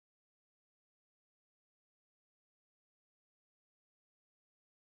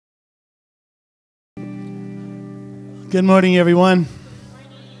Good morning, everyone.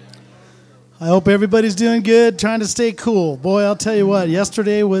 I hope everybody's doing good, trying to stay cool. Boy, I'll tell you what,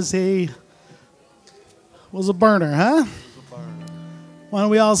 yesterday was a burner, huh? Why don't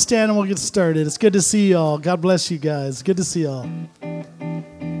we all stand and we'll get started. It's good to see you all. God bless you guys. Good to see you all.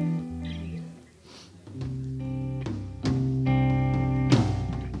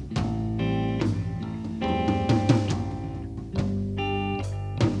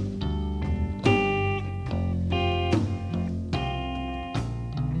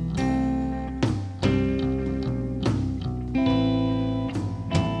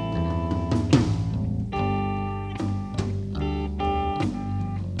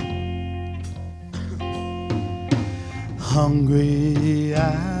 Hungry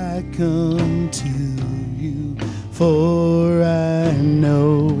I come to you, for I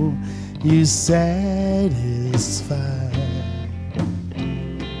know you satisfy.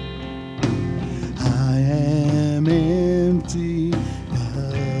 I am empty,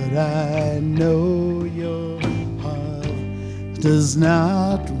 but I know your heart does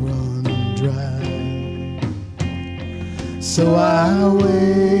not run dry. So I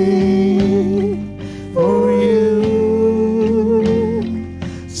wait for you.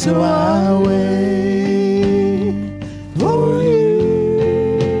 So I wait for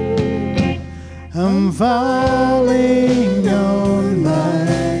you. I'm falling on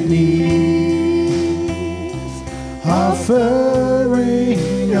my knees,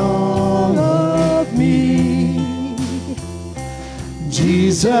 offering all of me.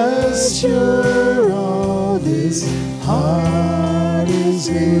 Jesus, you're all this heart is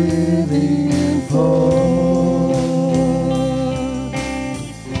living for.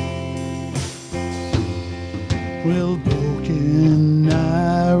 Well, broken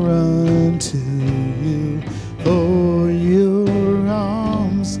I run to you, for your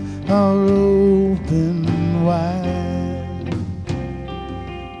arms are open wide.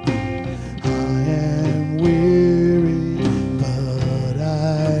 I am weary, but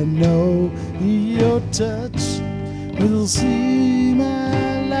I know your touch will see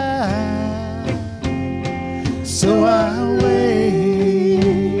my life. So I wait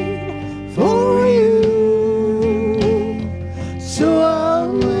for you.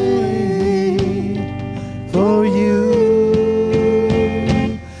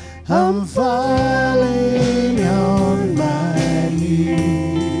 I'm falling on my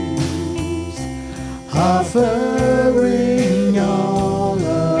knees, offering all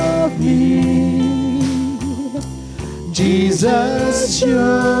of me. Jesus,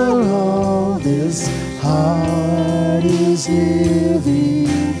 you're all this heart is living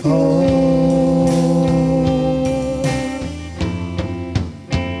for.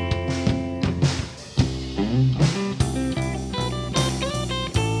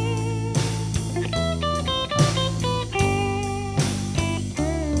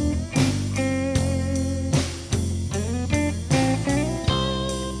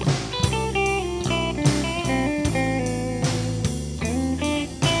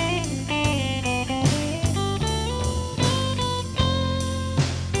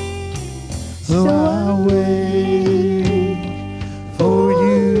 So I wait for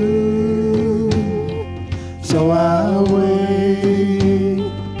you. So I wait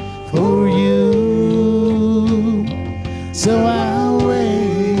for you. So I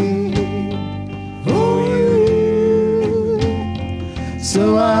wait for you.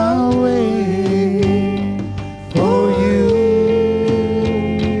 So I wait for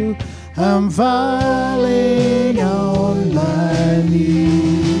you. I'm falling on my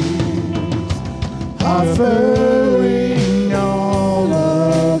knees, offering all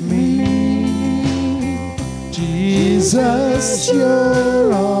of me. Jesus,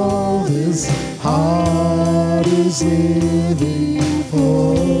 you're all this heart is living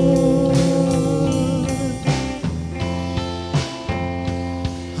for.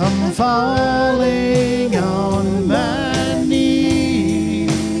 I'm falling on my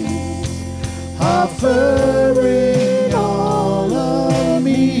knees, offering all of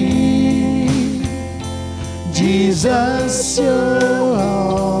me. Jesus, you're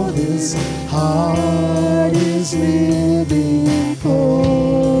all this heart is living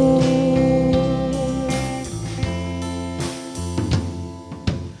for.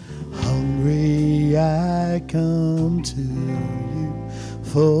 Hungry I come to you,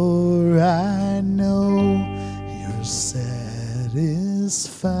 for I know you're satisfied.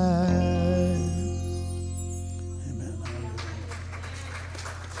 Amen.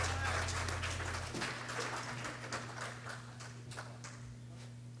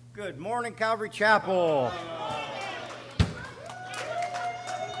 Good morning, Calvary Chapel.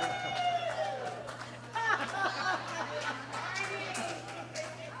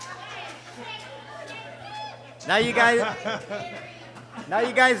 Now you guys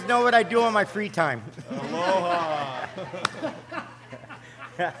know what I do on my free time. Aloha.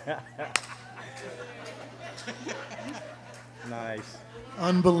 Nice.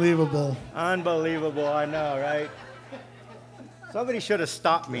 Unbelievable. Unbelievable, I know, right? Somebody should have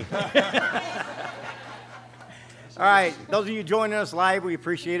stopped me. All right, those of you joining us live, we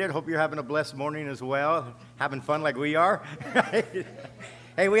appreciate it. Hope you're having a blessed morning as well, having fun like we are.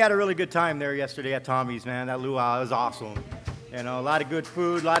 Hey, we had a really good time there yesterday at Tommy's, man. That luau was awesome. You know, a lot of good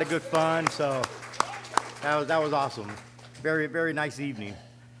food, a lot of good fun, so that was awesome. Very, very nice evening.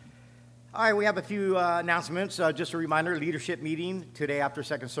 All right, we have a few announcements. Just a reminder, leadership meeting today after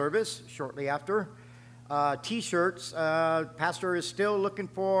second service, shortly after. T-shirts, pastor is still looking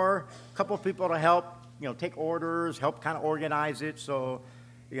for a couple of people to help, take orders, help kind of organize it. So,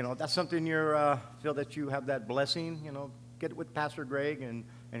 that's something you feel that you have that blessing, get it with Pastor Greg and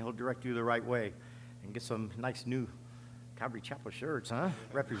he'll direct you the right way. And get some nice new Calvary Chapel shirts, huh?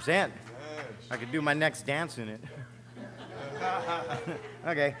 Represent. I could do my next dance in it.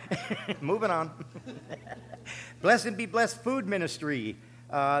 Okay, moving on. Blessed Be Blessed Food Ministry.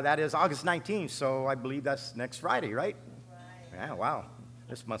 That is August 19th, so I believe that's next Friday, right? Yeah, wow.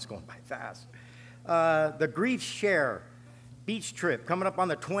 This month's going by fast. The Grief Share Beach Trip coming up on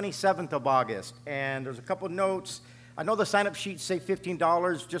the 27th of August. And there's a couple notes. I know the sign-up sheets say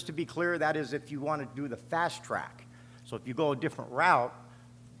 $15. Just to be clear, that is if you want to do the fast track. So if you go a different route,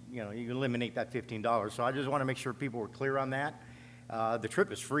 you eliminate that $15. So I just want to make sure people were clear on that. The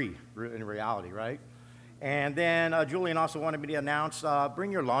trip is free in reality, right? And then Julian also wanted me to announce,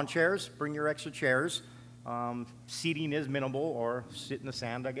 bring your lawn chairs, bring your extra chairs. Seating is minimal, or sit in the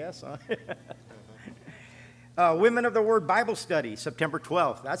sand, I guess. Women of the Word Bible Study, September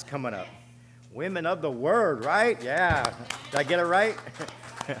 12th. That's coming up. Women of the Word, right? Yeah. Did I get it right?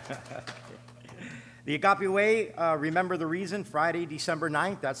 The Agape Way, Remember the Reason, Friday, December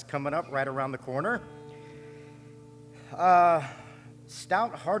 9th. That's coming up right around the corner.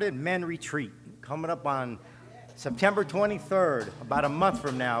 Stout-Hearted Men Retreat, coming up on September 23rd, about a month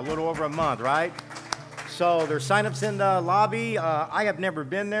from now, a little over a month, right? So there's sign-ups in the lobby. I have never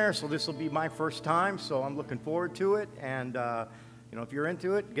been there, so this will be my first time, so I'm looking forward to it. And, if you're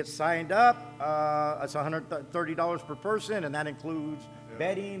into it, get signed up. It's $130 per person, and that includes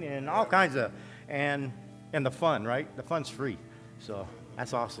bedding and all kinds of, and the fun, right? The fun's free, so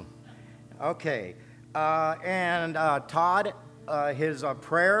that's awesome. Okay, and Todd, his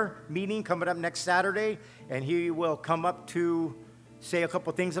prayer meeting coming up next Saturday, and he will come up to say a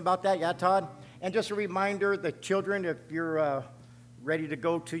couple things about that. Yeah, Todd? And just a reminder, the children, if you're ready to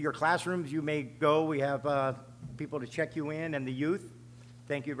go to your classrooms, you may go. We have people to check you in, and the youth.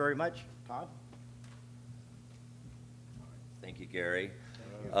 Thank you very much. Todd? Thank you, Gary.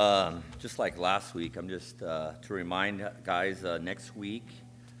 Just like last week, I'm just to remind guys, next week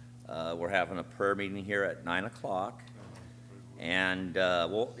we're having a prayer meeting here at 9 o'clock. And,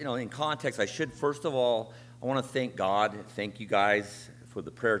 in context, I should, first of all, I want to thank God, thank you guys for the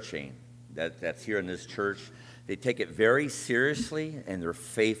prayer chain that's here in this church. They take it very seriously, and they're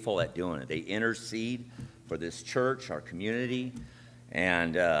faithful at doing it. They intercede for this church, our community,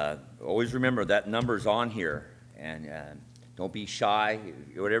 and always remember that number's on here. And don't be shy,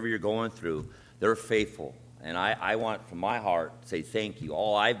 whatever you're going through, they're faithful. And I want, from my heart, to say thank you.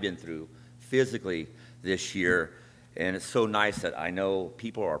 All I've been through physically this year. And it's so nice that I know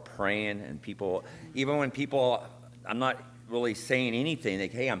people are praying, and people, even when people, I'm not really saying anything, they,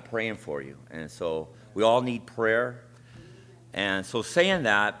 hey, I'm praying for you. And so we all need prayer. And so saying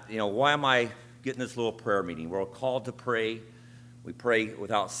that, why am I getting this little prayer meeting? We're all called to pray. We pray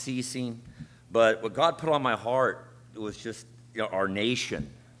without ceasing. But what God put on my heart was just our nation,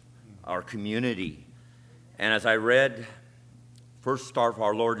 our community. And as I read, first start of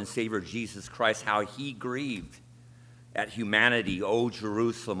our Lord and Savior Jesus Christ, how he grieved at humanity, O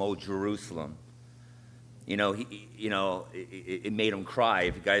Jerusalem, O Jerusalem. It made him cry.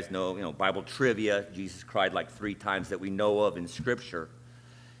 If you guys know, Bible trivia, Jesus cried like 3 times that we know of in Scripture.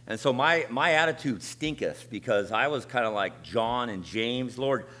 And so my attitude stinketh, because I was kind of like John and James.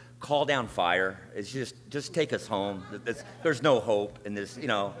 Lord, call down fire. It's just take us home. There's no hope in this,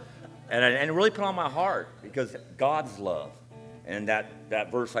 And it really put on my heart, because God's love. And that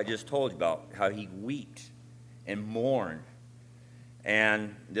verse I just told you about, how he wept and mourned.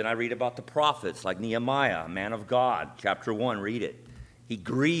 And then I read about the prophets like Nehemiah, a man of God, chapter 1, read it. He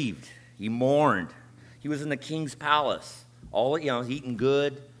grieved, he mourned. He was in the king's palace, eating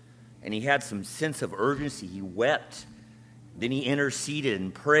good, and he had some sense of urgency. He wept. Then he interceded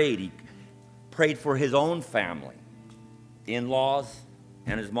and prayed. He prayed for his own family, the in-laws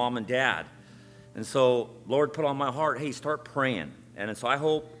and his mom and dad. And so Lord put on my heart, hey, start praying. And so I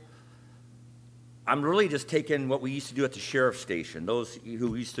hope, I'm really just taking what we used to do at the sheriff's station. Those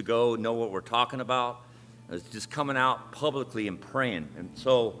who used to go know what we're talking about. It's just coming out publicly and praying. And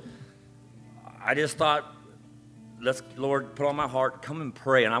so I just thought, let's, Lord, put on my heart, come and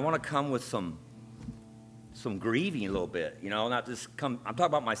pray. And I want to come with some grieving a little bit, you know, not just come, I'm talking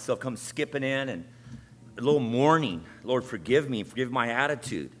about myself, come skipping in and a little mourning. Lord, forgive me, forgive my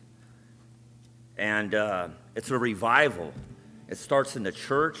attitude. And it's a revival. It starts in the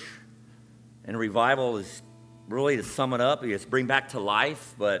church, and revival is really, to sum it up, it's bring back to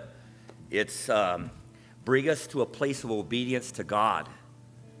life, but it's bring us to a place of obedience to God.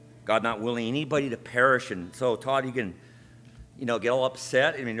 God not willing anybody to perish. And so, Todd, you can, you know, get all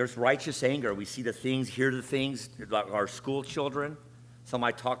upset. I mean, there's righteous anger. We see the things, hear the things, like our school children. Some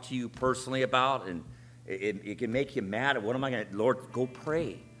I talk to you personally about, and it can make you mad. What am I going to, Lord, go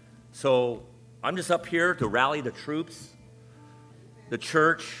pray. So I'm just up here to rally the troops. The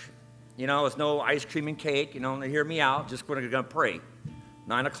church, you know, it's no ice cream and cake. You know, hear me out. Just we're going to pray.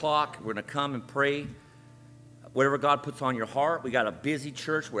 9 o'clock, we're going to come and pray. Whatever God puts on your heart. We got a busy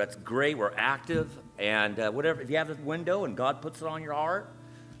church where that's great. We're active. And whatever, if you have a window and God puts it on your heart,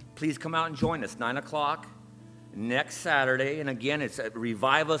 please come out and join us. 9 o'clock next Saturday. And again, it's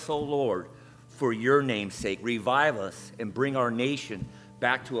revive us, O Lord, for your name's sake. Revive us and bring our nation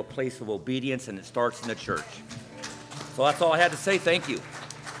back to a place of obedience, and it starts in the church. So that's all I had to say. Thank you.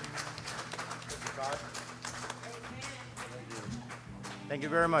 Thank you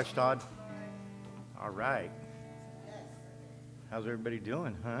very much, Todd. All right. How's everybody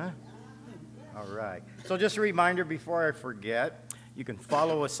doing, huh? All right. So just a reminder before I forget, you can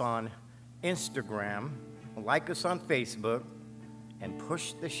follow us on Instagram, like us on Facebook, and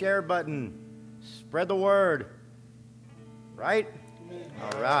push the share button. Spread the word. Right?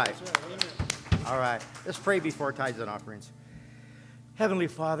 All right. All right. Let's pray before tithes and offerings. Heavenly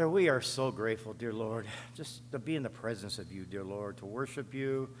Father, we are so grateful, dear Lord, just to be in the presence of you, dear Lord, to worship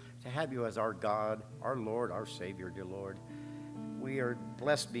you, to have you as our God, our Lord, our Savior, dear Lord. We are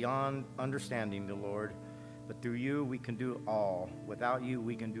blessed beyond understanding, dear Lord, but through you we can do all. Without you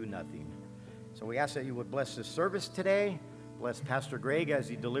we can do nothing. So we ask that you would bless this service today, bless Pastor Greg as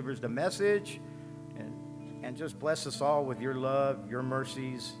he delivers the message, and just bless us all with your love, your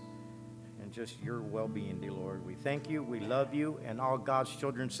mercies, and just your well-being, dear Lord. We thank you, we love you, and all God's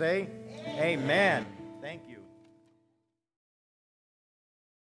children say, amen. Thank you.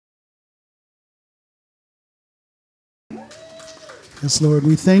 Yes, Lord,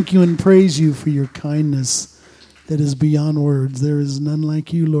 we thank you and praise you for your kindness that is beyond words. There is none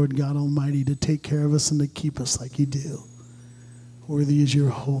like you, Lord God Almighty, to take care of us and to keep us like you do. Worthy is your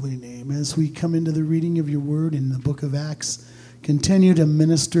holy name. As we come into the reading of your word in the book of Acts, continue to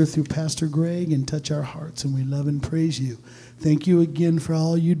minister through Pastor Greg and touch our hearts, and we love and praise you. Thank you again for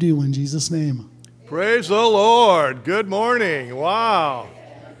all you do in Jesus' name. Praise the Lord. Good morning. Wow.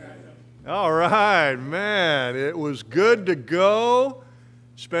 All right, man. It was good to go,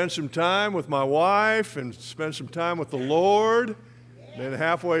 spend some time with my wife and spend some time with the Lord. Then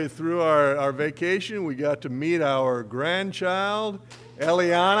halfway through our vacation, we got to meet our grandchild,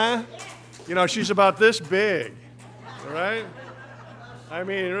 Eliana. You know, she's about this big, right? I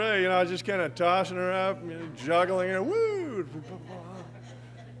mean, really, you know, just kind of tossing her up, you know, juggling her, woo!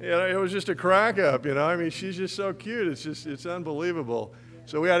 You know, it was just a crack up, you know. I mean, she's just so cute. It's unbelievable.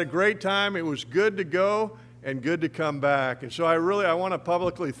 So we had a great time. It was good to go and good to come back. And so I want to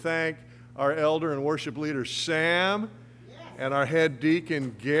publicly thank our elder and worship leader, Sam, and our head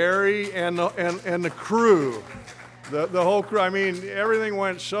deacon, Gary, and the crew, the whole crew. I mean, everything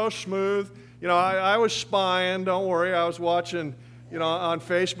went so smooth. You know, I was spying. Don't worry. I was watching, you know, on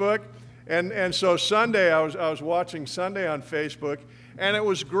Facebook. And so Sunday, I was watching Sunday on Facebook. And it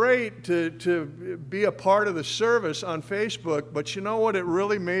was great to be a part of the service on Facebook, but you know what it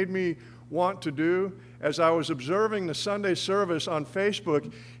really made me want to do? As I was observing the Sunday service on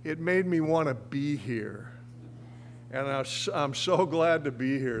Facebook, it made me want to be here. And I'm so glad to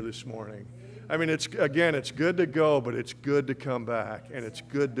be here this morning. I mean, it's good to go, but it's good to come back, and it's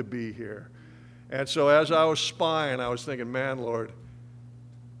good to be here. And so as I was spying, I was thinking, man, Lord,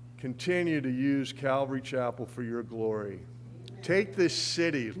 continue to use Calvary Chapel for your glory. Take this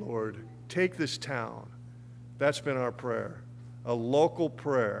city, Lord. Take this town. That's been our prayer, a local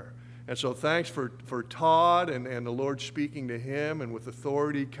prayer. And so thanks for Todd and the Lord speaking to him and with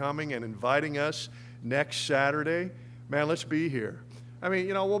authority coming and inviting us next Saturday. Man, let's be here. I mean,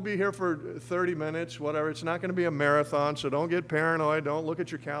 you know, we'll be here for 30 minutes, whatever. It's not going to be a marathon, so don't get paranoid. Don't look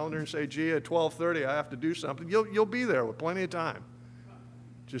at your calendar and say, gee, at 12:30 I have to do something. You'll be there with plenty of time.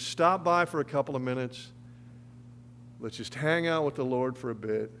 just stop by for a couple of minutes. Let's just hang out with the Lord for a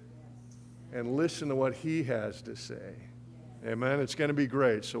bit and listen to what He has to say. Amen. It's going to be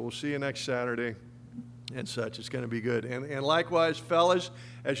great. So we'll see you next Saturday and such. It's going to be good. And likewise, fellas,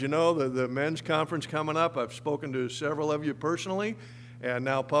 as you know, the men's conference coming up, I've spoken to several of you personally and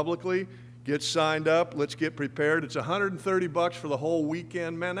now publicly. Get signed up. Let's get prepared. It's $130 for the whole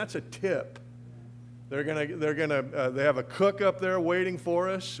weekend. Man, that's a tip. They have a cook up there waiting for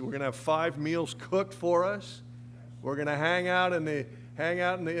us. We're going to have 5 meals cooked for us. We're going to hang out in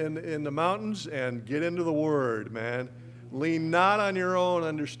the mountains and get into the Word, man. Lean not on your own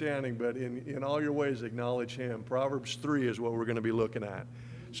understanding, but in all your ways acknowledge Him. Proverbs 3 is what we're going to be looking at.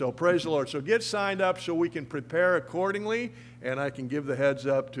 So praise the Lord. So get signed up so we can prepare accordingly, and I can give the heads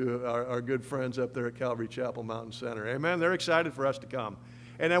up to our good friends up there at Calvary Chapel Mountain Center. Amen. They're excited for us to come.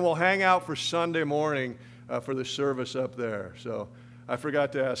 And then we'll hang out for Sunday morning for the service up there. So I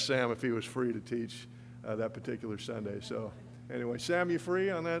forgot to ask Sam if he was free to teach that particular Sunday. So anyway, Sam, you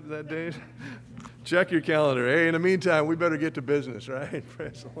free on that day? Check your calendar. Hey, in the meantime, we better get to business, right?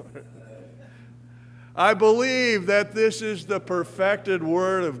 Praise the Lord. I believe that this is the perfected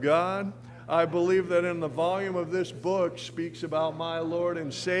Word of God. I believe that in the volume of this book speaks about my Lord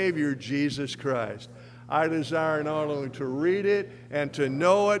and Savior, Jesus Christ. I desire not only to read it and to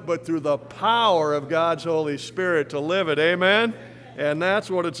know it, but through the power of God's Holy Spirit to live it. Amen? And that's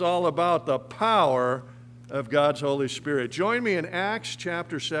what it's all about, the power of God's Holy Spirit. Join me in Acts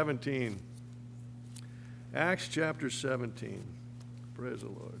chapter 17. Acts chapter 17. Praise the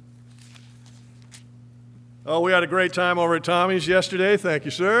Lord. Oh, we had a great time over at Tommy's yesterday. Thank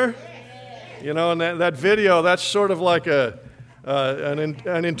you, sir. You know, and that video, that's sort of like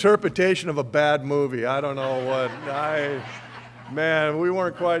an interpretation of a bad movie. I don't know what. Man, we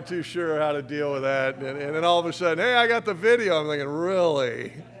weren't quite too sure how to deal with that. And then all of a sudden, hey, I got the video. I'm thinking,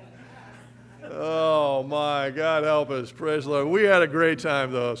 really? Oh, my, God help us. Praise the Lord. We had a great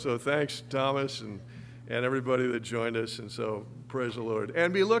time, though. So thanks, Thomas, and everybody that joined us. And so praise the Lord.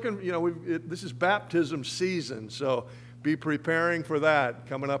 And be looking, you know, this is baptism season, so be preparing for that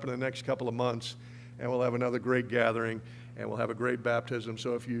coming up in the next couple of months. And we'll have another great gathering, and we'll have a great baptism.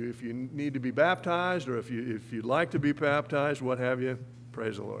 So if you need to be baptized, or if you'd like to be baptized, what have you,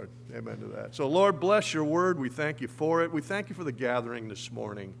 praise the Lord. Amen to that. So Lord, bless your word. We thank you for it. We thank you for the gathering this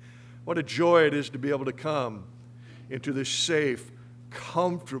morning. What a joy it is to be able to come into this safe,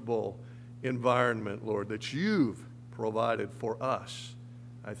 comfortable environment, Lord, that you've provided for us.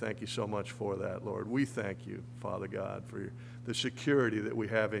 I thank you so much for that, Lord. We thank you, Father God, for the security that we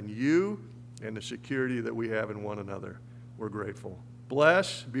have in you and the security that we have in one another. We're grateful.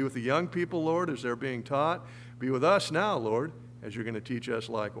 Bless, be with the young people, Lord, as they're being taught. Be with us now, Lord, as you're going to teach us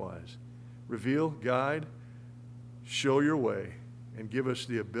likewise. Reveal, guide, show your way, and give us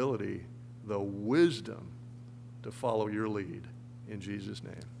the ability, the wisdom to follow your lead. In Jesus'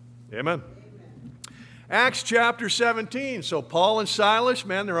 name, amen. Acts chapter 17. So Paul and Silas,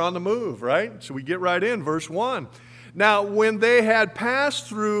 man, they're on the move, right? So we get right in, verse 1. Now, when they had passed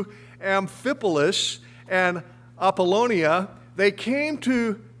through Amphipolis and Apollonia, they came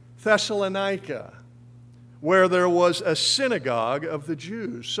to Thessalonica, where there was a synagogue of the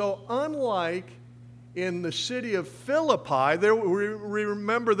Jews. So unlike in the city of Philippi,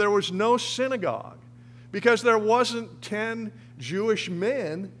 remember there was no synagogue because there wasn't 10 Jewish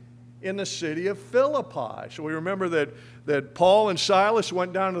men in the city of Philippi. So we remember that Paul and Silas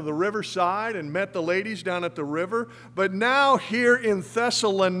went down to the riverside and met the ladies down at the river. But now here in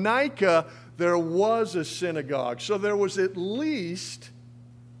Thessalonica, there was a synagogue. So there was at least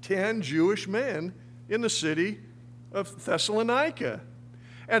 10 Jewish men in the city of Thessalonica.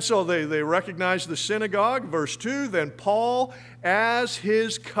 And so they recognized the synagogue. Verse 2, then Paul, as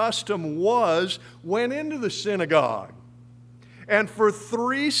his custom was, went into the synagogue. And for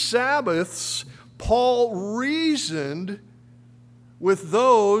 3 Sabbaths, Paul reasoned with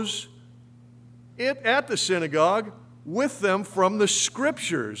those at the synagogue with them from the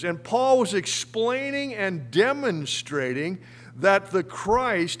Scriptures. And Paul was explaining and demonstrating that the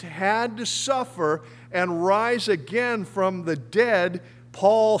Christ had to suffer and rise again from the dead.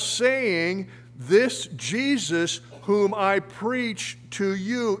 Paul saying, this Jesus whom I preach to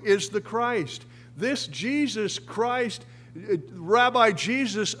you is the Christ. This Jesus Christ, Rabbi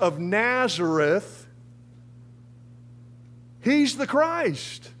Jesus of Nazareth, he's the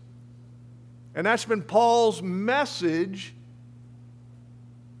Christ. And that's been Paul's message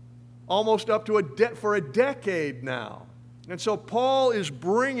almost up to for a decade now. And so Paul is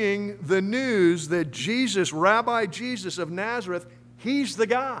bringing the news that Jesus, Rabbi Jesus of Nazareth, he's the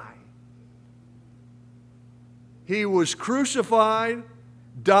guy. He was crucified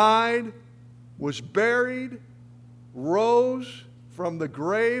died, was buried, rose from the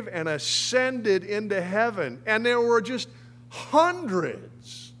grave, and ascended into heaven. And there were just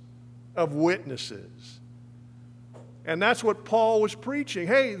hundreds of witnesses. And that's what Paul was preaching.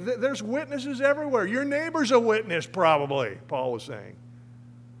 Hey, there's witnesses everywhere. Your neighbor's a witness, probably, Paul was saying.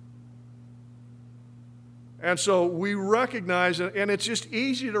 And so we recognize, and it's just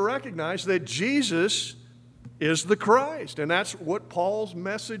easy to recognize, that Jesus is the Christ. And that's what Paul's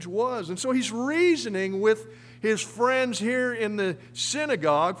message was. And so he's reasoning with his friends here in the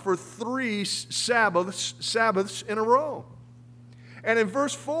synagogue for 3 Sabbaths in a row. And in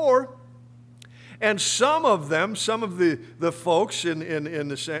verse 4, and some of the folks in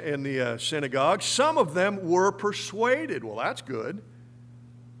the synagogue, some of them were persuaded. Well, that's good.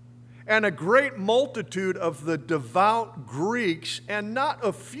 And a great multitude of the devout Greeks and not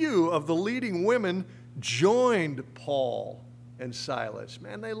a few of the leading women joined Paul and Silas.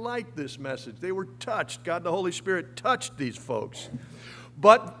 Man, they liked this message. They were touched. God the Holy Spirit touched these folks.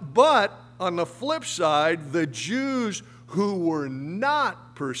 But on the flip side, the Jews who were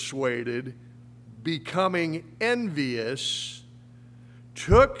not persuaded, becoming envious,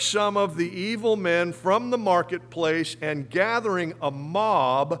 took some of the evil men from the marketplace and, gathering a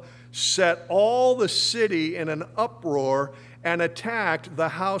mob, set all the city in an uproar and attacked the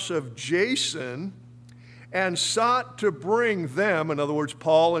house of Jason and sought to bring them, in other words,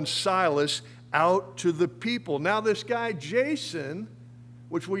 Paul and Silas, out to the people. Now this guy Jason,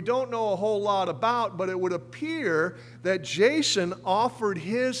 which we don't know a whole lot about, but it would appear that Jason offered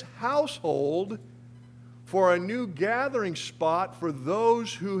his household for a new gathering spot for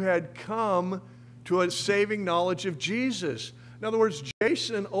those who had come to a saving knowledge of Jesus. In other words,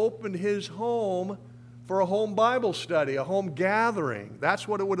 Jason opened his home for a home Bible study, a home gathering. That's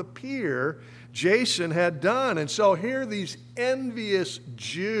what it would appear Jason had done. And so here these envious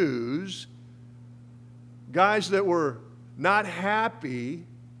Jews, guys that were not happy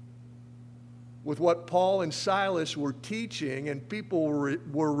with what Paul and Silas were teaching, and people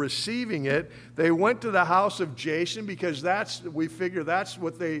were receiving it. They went to the house of Jason because we figure that's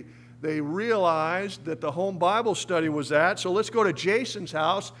what they realized that the home Bible study was at. So let's go to Jason's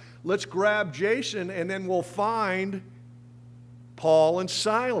house. Let's grab Jason, and then we'll find Paul and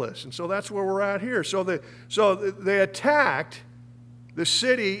Silas. And so that's where we're at here. So they attacked the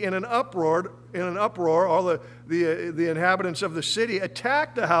city in an uproar. All the inhabitants of the city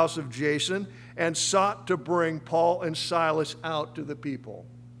attacked the house of Jason and sought to bring Paul and Silas out to the people.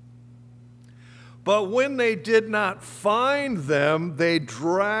 But when they did not find them, they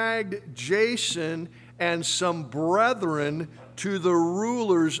dragged Jason and some brethren to the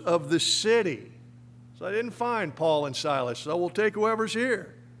rulers of the city. So they didn't find Paul and Silas, so we'll take whoever's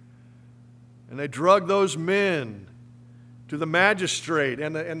here. And they drug those men to the magistrate,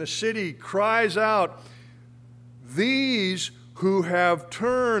 and the city cries out, "These who have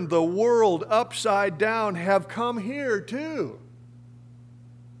turned the world upside down have come here too.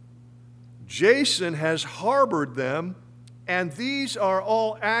 Jason has harbored them, and these are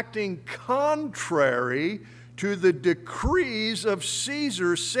all acting contrary to the decrees of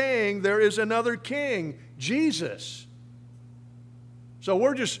Caesar, saying there is another king, Jesus." So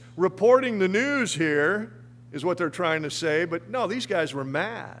we're just reporting the news here, is what they're trying to say, but no, these guys were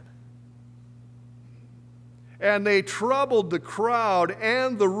mad. And they troubled the crowd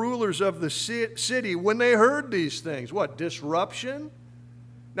and the rulers of the city when they heard these things. What, disruption?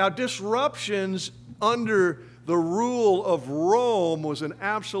 Now, disruptions under the rule of Rome was an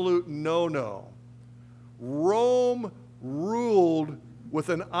absolute no-no. Rome ruled with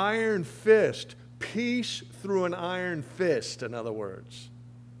an iron fist, peace through an iron fist, in other words.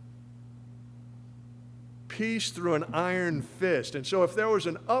 Peace through an iron fist. And so if there was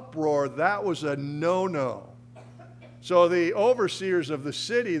an uproar, that was a no-no. So the overseers of the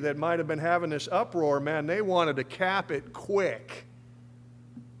city that might have been having this uproar, man, they wanted to cap it quick.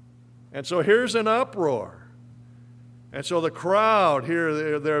 And so here's an uproar. And so the crowd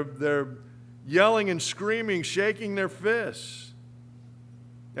here, they're yelling and screaming, shaking their fists.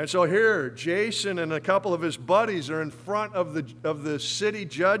 And so here, Jason and a couple of his buddies are in front of the city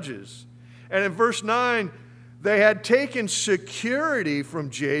judges. And in verse 9, they had taken security from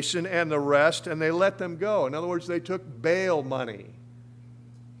Jason and the rest, and they let them go. In other words, they took bail money.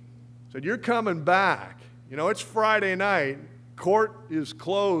 Said, "You're coming back. You know, it's Friday night. Court is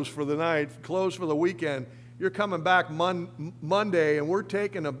closed for the night, closed for the weekend. You're coming back Monday, and we're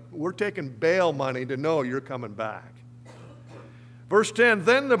taking bail money to know you're coming back." Verse 10,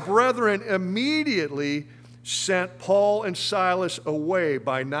 "Then the brethren immediately sent Paul and Silas away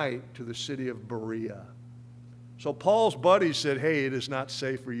by night to the city of Berea." So Paul's buddies said, hey, it is not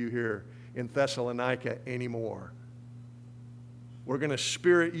safe for you here in Thessalonica anymore. We're going to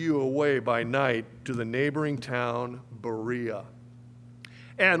spirit you away by night to the neighboring town, Berea.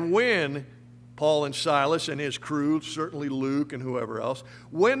 And when Paul and Silas and his crew, certainly Luke and whoever else,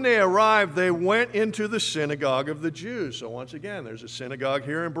 when they arrived, they went into the synagogue of the Jews. So once again, there's a synagogue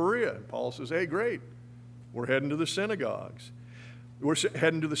here in Berea. And Paul says, hey, great, we're heading to the synagogues. We're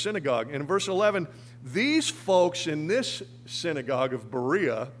heading to the synagogue. And in verse 11, these folks in this synagogue of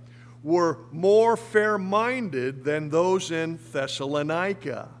Berea were more fair-minded than those in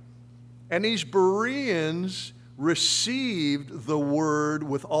Thessalonica. And these Bereans received the word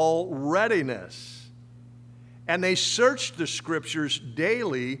with all readiness. And they searched the scriptures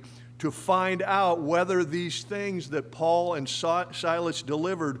daily to find out whether these things that Paul and Silas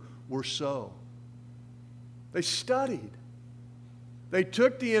delivered were so. They studied. They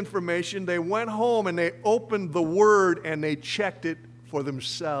took the information, they went home, and they opened the Word, and they checked it for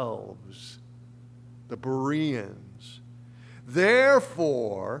themselves, the Bereans.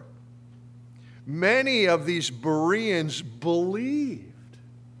 Therefore, many of these Bereans believed.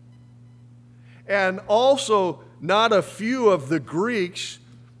 And also, not a few of the Greeks,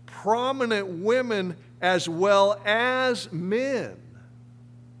 prominent women as well as men.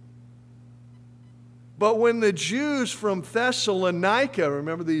 But when the Jews from Thessalonica,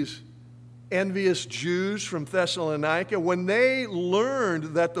 remember these envious Jews from Thessalonica, when they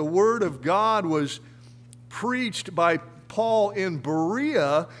learned that the word of God was preached by Paul in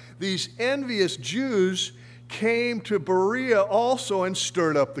Berea, these envious Jews came to Berea also and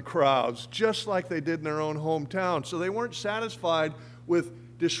stirred up the crowds, just like they did in their own hometown. So they weren't satisfied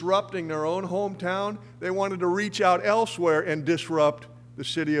with disrupting their own hometown. They wanted to reach out elsewhere and disrupt the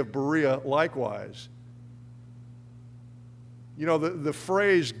city of Berea likewise. You know, the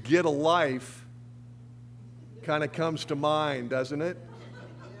phrase, get a life, kind of comes to mind, doesn't it?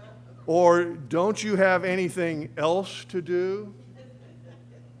 Or, don't you have anything else to do?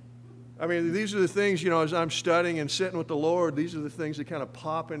 I mean, these are the things, you know, as I'm studying and sitting with the Lord, these are the things that kind of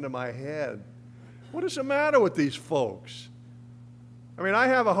pop into my head. What is the matter with these folks? I mean, I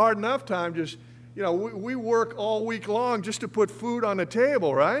have a hard enough time just, you know, we work all week long just to put food on the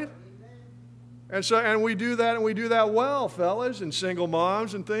table, right? And we do that, and we do that well, fellas, and single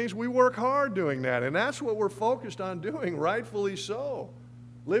moms and things. We work hard doing that, and that's what we're focused on doing, rightfully so.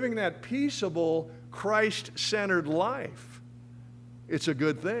 Living that peaceable, Christ-centered life. It's a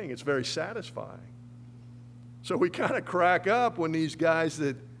good thing. It's very satisfying. So we kind of crack up when these guys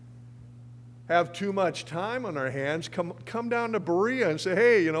that have too much time on their hands come down to Berea and say,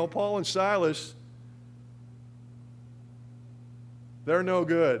 hey, you know, Paul and Silas, they're no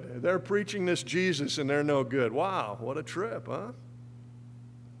good. They're preaching this Jesus and they're no good. Wow, what a trip, huh?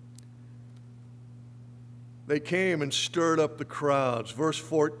 They came and stirred up the crowds. Verse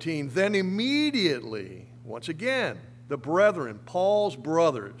 14, then immediately, once again, the brethren, Paul's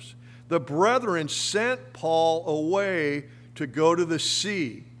brothers, the brethren sent Paul away to go to the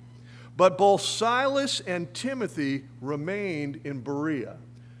sea. But both Silas and Timothy remained in Berea.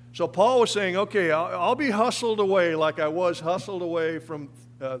 So Paul was saying, okay, I'll be hustled away like I was hustled away from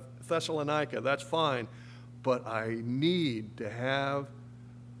Thessalonica. That's fine. But I need to have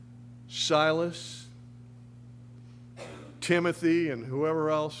Silas, Timothy, and whoever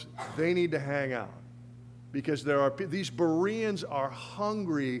else. They need to hang out. Because these Bereans are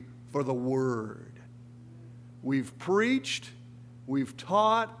hungry for the word. We've preached. We've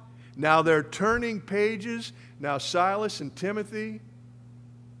taught. Now they're turning pages. Now Silas and Timothy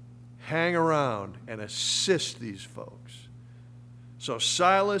hang around and assist these folks. So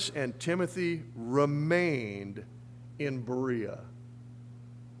Silas and Timothy remained in Berea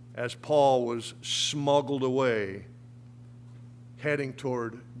as Paul was smuggled away, heading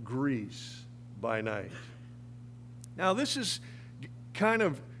toward Greece by night. Now this is kind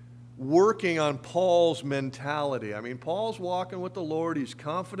of working on Paul's mentality. I mean, Paul's walking with the Lord. He's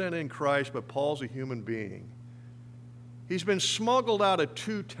confident in Christ, but Paul's a human being. He's been smuggled out of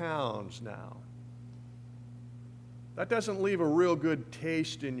 2 towns now. That doesn't leave a real good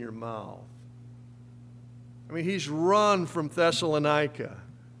taste in your mouth. I mean, he's run from Thessalonica.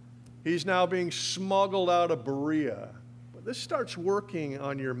 He's now being smuggled out of Berea. But this starts working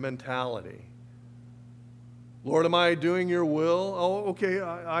on your mentality. Lord, am I doing your will? Oh, okay,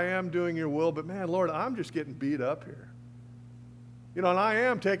 I am doing your will, but man, Lord, I'm just getting beat up here. You know, and I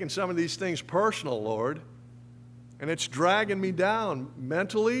am taking some of these things personal, Lord. And it's dragging me down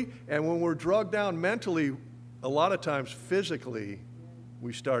mentally. And when we're drugged down mentally, a lot of times physically,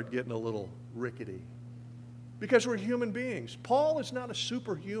 we start getting a little rickety. Because we're human beings. Paul is not a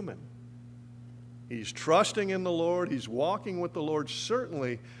superhuman. He's trusting in the Lord. He's walking with the Lord,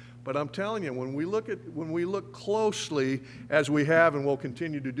 certainly. But I'm telling you, when we look closely, as we have and will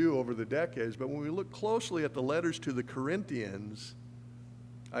continue to do over the decades, but when we look closely at the letters to the Corinthians,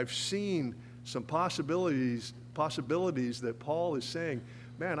 I've seen some possibilities that Paul is saying,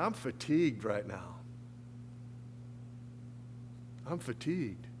 man, I'm fatigued right now. I'm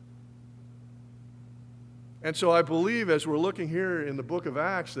fatigued. And so I believe as we're looking here in the book of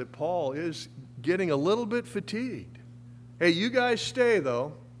Acts that Paul is getting a little bit fatigued. Hey, you guys stay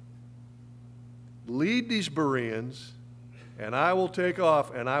though. Lead these Bereans, and I will take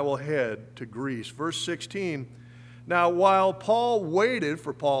off and I will head to Greece. Verse 16. Now, while Paul waited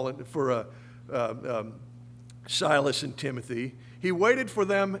for Silas and Timothy, he waited for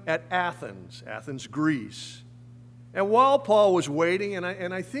them at Athens, Greece. And while Paul was waiting,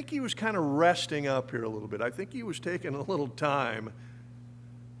 and I think he was kind of resting up here a little bit. I think he was taking a little time.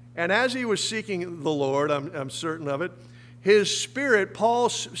 And as he was seeking the Lord, I'm certain of it,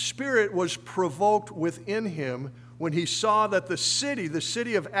 Paul's spirit was provoked within him when he saw that the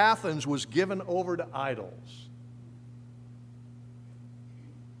city of Athens was given over to idols.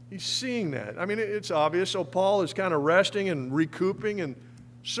 He's seeing that. I mean, it's obvious. So Paul is kind of resting and recouping and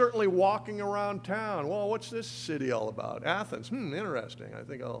certainly walking around town. Well, what's this city all about? Athens. Interesting. I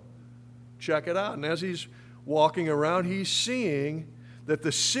think I'll check it out. And as he's walking around, he's seeing that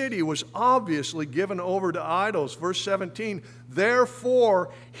the city was obviously given over to idols. Verse 17,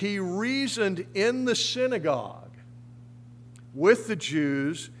 therefore he reasoned in the synagogue with the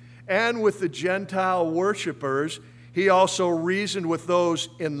Jews and with the Gentile worshipers. He also reasoned with those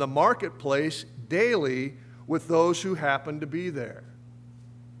in the marketplace daily, with those who happened to be there.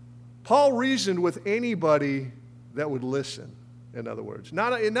 Paul reasoned with anybody that would listen, in other words.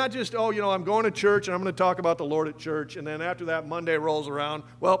 Not just, I'm going to church and I'm going to talk about the Lord at church, and then after that Monday rolls around,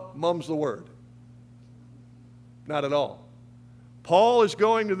 well, mum's the word. Not at all. Paul is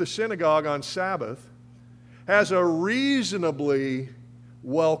going to the synagogue on Sabbath, has a reasonably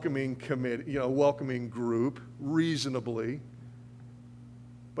welcoming group, reasonably.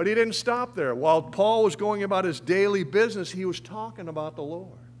 But he didn't stop there. While Paul was going about his daily business, he was talking about the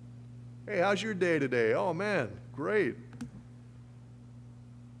Lord. Hey, how's your day today? Oh, man, great.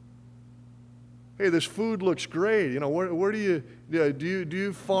 Hey, this food looks great. Where do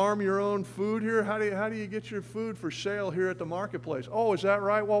you farm your own food here? How do you get your food for sale here at the marketplace? Oh, is that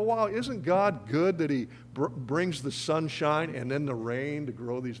right? Well, wow, isn't God good that he brings the sunshine and then the rain to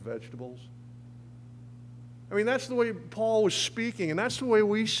grow these vegetables? I mean, that's the way Paul was speaking, and that's the way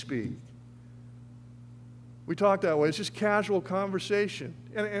we speak. We talk that way. It's just casual conversation.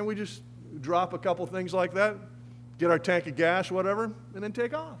 And we just drop a couple things like that, get our tank of gas, whatever, and then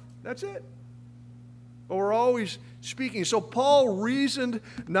take off. That's it. But we're always speaking. So Paul reasoned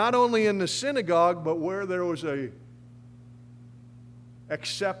not only in the synagogue, but where there was a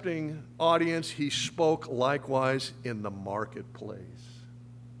accepting audience, he spoke likewise in the marketplace.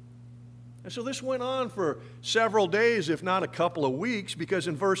 And so this went on for several days, if not a couple of weeks, because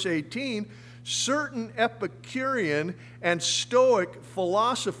in verse 18, certain Epicurean and Stoic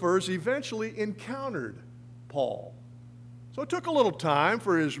philosophers eventually encountered Paul. So it took a little time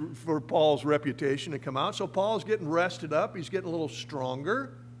for Paul's reputation to come out. So Paul's getting rested up. He's getting a little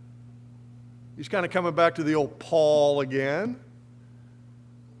stronger. He's kind of coming back to the old Paul again.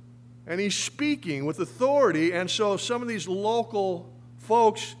 And he's speaking with authority. And so some of these local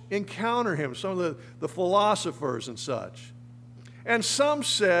folks encounter him, some of the philosophers and such. And some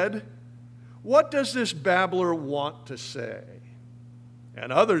said, what does this babbler want to say?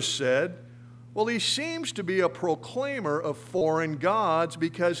 And others said, well, he seems to be a proclaimer of foreign gods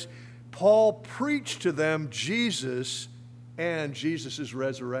because Paul preached to them Jesus and Jesus'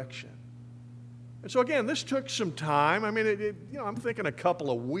 resurrection. And so again, this took some time. I mean, I'm thinking a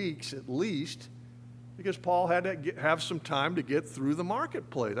couple of weeks at least, because Paul had to have some time to get through the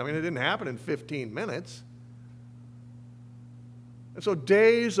marketplace. I mean, it didn't happen in 15 minutes. And so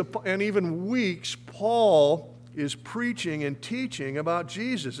days and even weeks, Paul is preaching and teaching about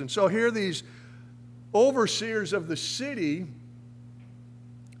Jesus. And so here these overseers of the city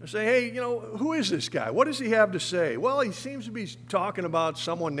say, hey, who is this guy? What does he have to say? Well, he seems to be talking about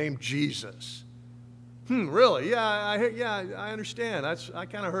someone named Jesus. Really? Yeah, I understand. I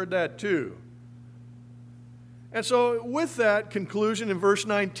kind of heard that too. And so with that conclusion in verse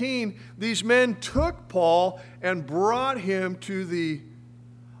 19, these men took Paul and brought him to the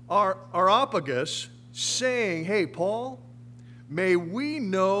Areopagus, saying, hey, Paul, may we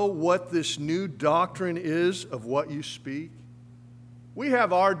know what this new doctrine is of what you speak? We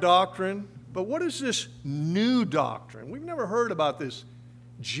have our doctrine, but what is this new doctrine? We've never heard about this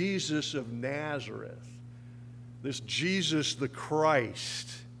Jesus of Nazareth, this Jesus the Christ.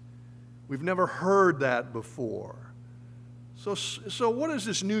 We've never heard that before. So what is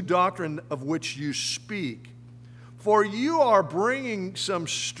this new doctrine of which you speak? For you are bringing some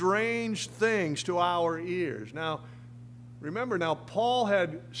strange things to our ears. Now, remember now, Paul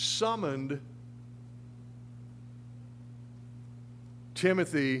had summoned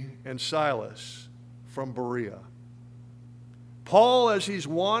Timothy and Silas from Berea. Paul, as he's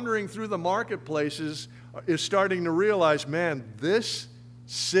wandering through the marketplaces, is starting to realize, man, this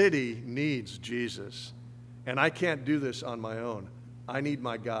city needs Jesus. And I can't do this on my own. I need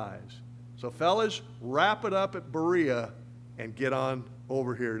my guys. So fellas, wrap it up at Berea and get on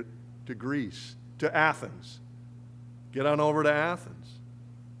over here to Greece, to Athens. Get on over to Athens.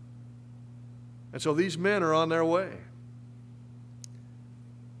 And so these men are on their way.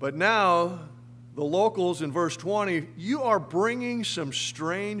 But now, the locals in verse 20, you are bringing some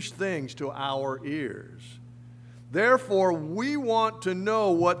strange things to our ears. Therefore, we want to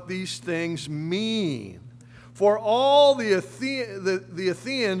know what these things mean. For all the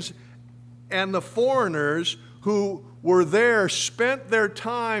Athenians and the foreigners who were there spent their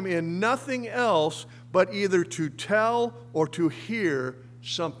time in nothing else but either to tell or to hear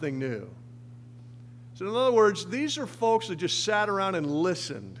something new. So in other words, these are folks that just sat around and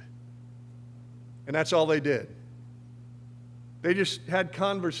listened. And that's all they did. They just had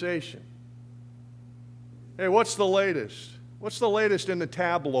conversation. Hey, what's the latest? What's the latest in the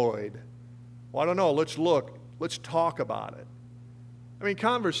tabloid? Well, I don't know. Let's look. Let's talk about it. I mean,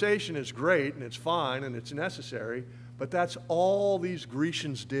 conversation is great and it's fine and it's necessary, but that's all these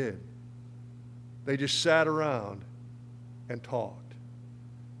Grecians did. They just sat around and talked.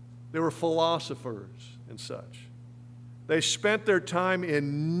 They were philosophers and such. They spent their time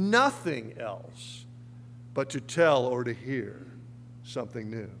in nothing else but to tell or to hear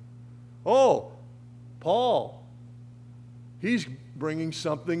something new. Oh, Paul, he's bringing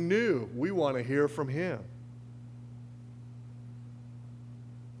something new. We want to hear from him.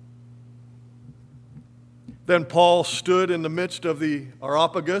 Then Paul stood in the midst of the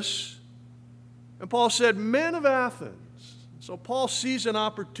Areopagus, and Paul said, men of Athens. So Paul sees an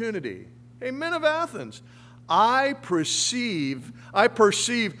opportunity. Hey, men of Athens, I perceive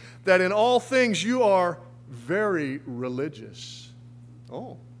that in all things you are very religious.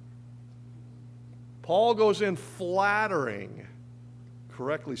 Oh. Paul goes in flattering,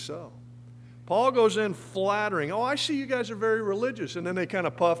 correctly so. Paul goes in flattering. Oh, I see you guys are very religious. And then they kind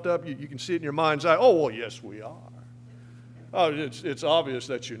of puffed up. You can see it in your mind's eye. Oh, well, yes, we are. Oh, it's obvious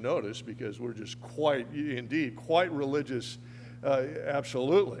that you notice because we're just quite religious.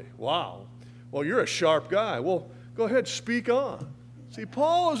 Absolutely. Wow. Well, you're a sharp guy. Well, go ahead, speak on. See,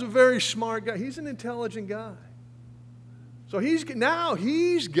 Paul is a very smart guy. He's an intelligent guy. So he's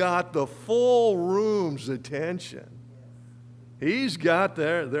got the full room's attention. He's got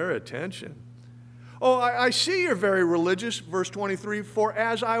their attention. Oh, I see you're very religious, verse 23, for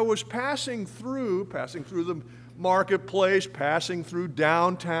as I was passing through the marketplace, passing through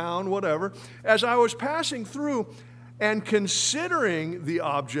downtown, whatever, as I was passing through and considering the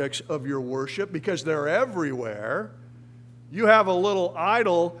objects of your worship, because they're everywhere, you have a little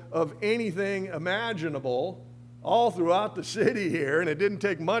idol of anything imaginable all throughout the city here, and it didn't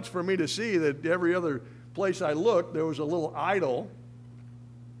take much for me to see that every other place I looked, there was a little idol.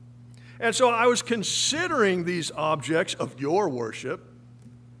 And so I was considering these objects of your worship,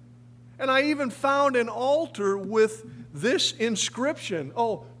 and I even found an altar with this inscription,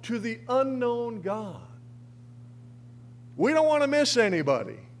 oh, to the unknown God. We don't want to miss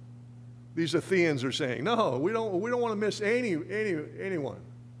anybody, these Athenians are saying. No, we don't want to miss anyone.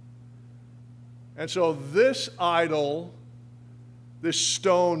 And so this idol, this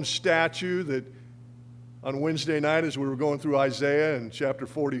stone statue that on Wednesday night as we were going through Isaiah in chapter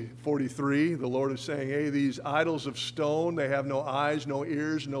 43, the Lord is saying, hey, these idols of stone, they have no eyes, no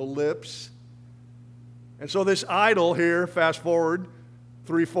ears, no lips. And so this idol here, fast forward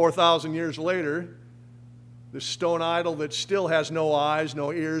 4,000 years later, this stone idol that still has no eyes,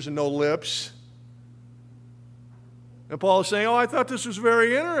 no ears, and no lips. And Paul is saying, oh, I thought this was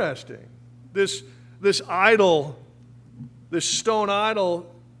very interesting. This idol, this stone idol,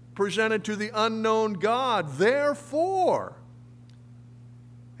 presented to the unknown God. Therefore,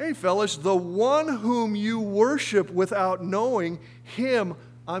 hey fellas, the one whom you worship without knowing, him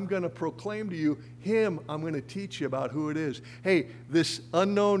I'm going to proclaim to you. Him I'm going to teach you about who it is. Hey, this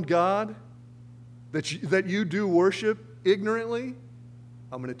unknown God that you do worship ignorantly,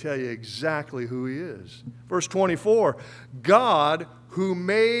 I'm going to tell you exactly who he is. Verse 24, God who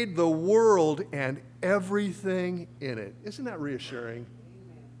made the world and everything in it. Isn't that reassuring?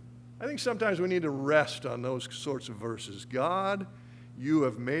 I think sometimes we need to rest on those sorts of verses. God, you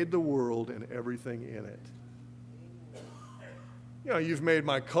have made the world and everything in it. You know, you've made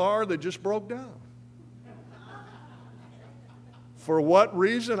my car that just broke down. For what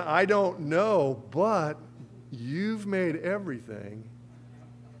reason, I don't know, but you've made everything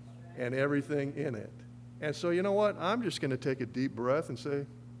and everything in it. And so, you know what? I'm just going to take a deep breath and say,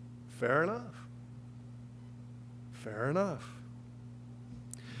 fair enough. Fair enough.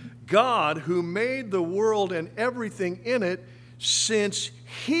 God, who made the world and everything in it, since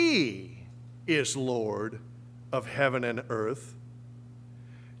He is Lord of heaven and earth,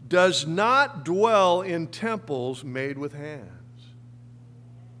 does not dwell in temples made with hands.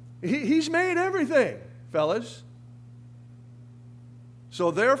 He's made everything, fellas. So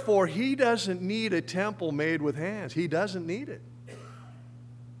therefore, He doesn't need a temple made with hands. He doesn't need it.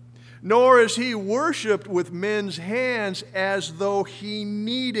 Nor is He worshipped with men's hands as though He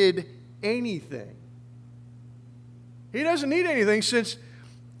needed anything. He doesn't need anything since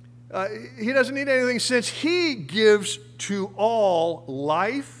He gives to all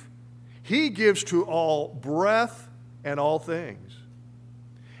life. He gives to all breath and all things.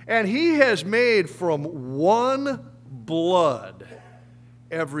 And He has made from one blood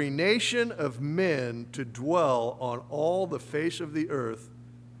every nation of men to dwell on all the face of the earth,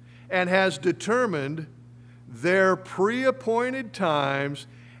 and has determined their pre-appointed times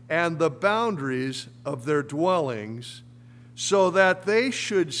and the boundaries of their dwellings, so that they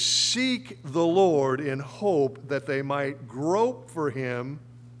should seek the Lord in hope that they might grope for Him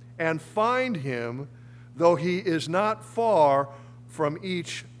and find Him, though He is not far from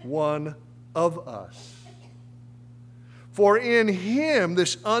each one of us. For in Him,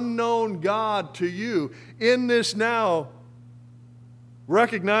 this unknown God to you, in this now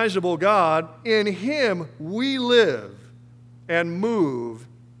recognizable God, in Him we live and move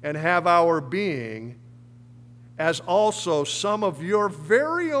and have our being, as also some of your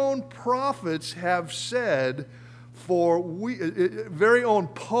very own prophets have said, very own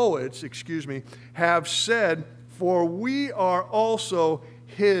poets, have said, for we are also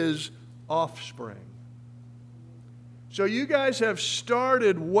His offspring. So you guys have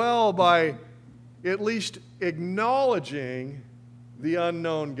started well by at least acknowledging the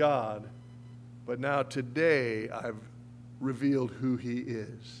unknown God. But now today I've revealed who He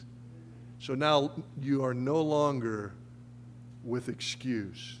is. So now you are no longer with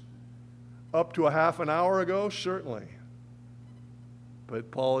excuse. Up to a half an hour ago, certainly.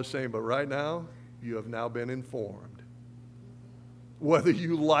 But Paul is saying, but right now, you have now been informed. Whether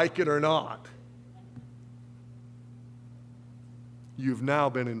you like it or not, you've now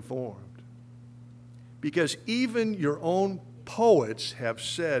been informed. Because even your own poets have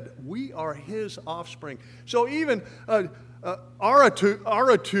said, we are His offspring. So even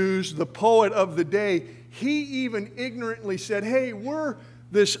Aratus, the poet of the day, he even ignorantly said, hey, we're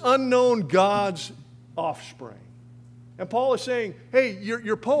this unknown God's offspring. And Paul is saying, hey,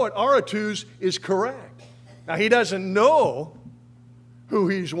 your poet Aratus is correct. Now he doesn't know who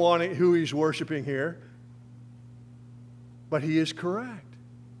he's worshiping here, but he is correct.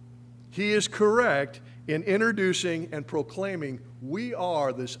 He is correct in introducing and proclaiming we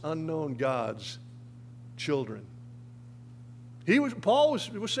are this unknown God's children. Paul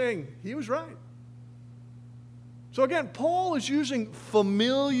was saying he was right. So again, Paul is using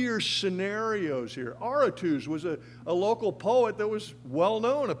familiar scenarios here. Aratus was a local poet that was well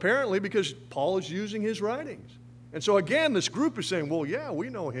known, apparently, because Paul is using his writings. And so again, this group is saying, well, yeah, we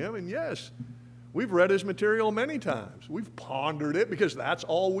know him, and yes, we've read his material many times. We've pondered it because that's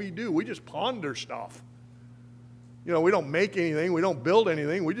all we do. We just ponder stuff. You know, we don't make anything. We don't build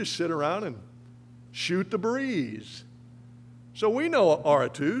anything. We just sit around and shoot the breeze. So we know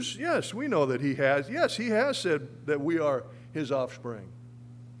Aratus. Yes, we know that he has said that we are his offspring.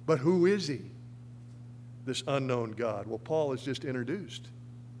 But who is he? This unknown God. Well, Paul has just introduced.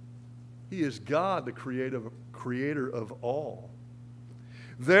 He is God, the creator of all.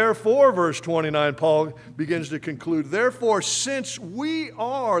 Therefore, verse 29, Paul begins to conclude, therefore, since we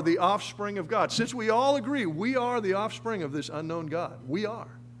are the offspring of God, since we all agree we are the offspring of this unknown God, we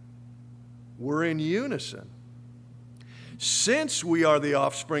are. We're in unison. Since we are the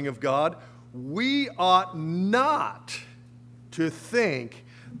offspring of God, we ought not to think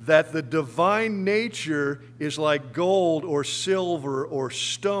that the divine nature is like gold or silver or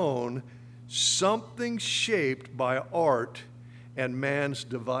stone, something shaped by art and man's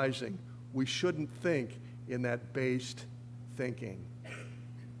devising. We shouldn't think in that based thinking.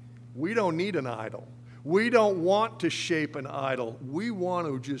 We don't need an idol. We don't want to shape an idol. We want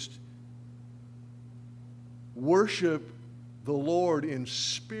to just worship the Lord in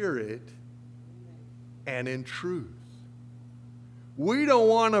spirit and in truth. We don't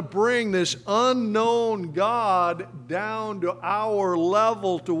want to bring this unknown God down to our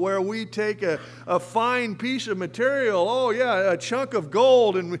level to where we take a fine piece of material, oh yeah, a chunk of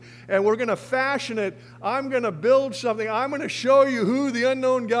gold, and we're going to fashion it. I'm going to build something. I'm going to show you who the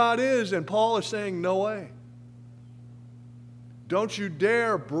unknown God is. And Paul is saying, no way. Don't you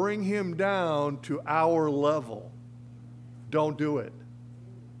dare bring him down to our level. Don't do it.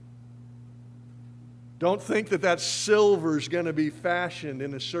 Don't think that that silver is going to be fashioned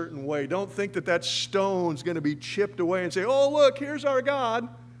in a certain way. Don't think that that stone is going to be chipped away and say, oh, look, here's our God.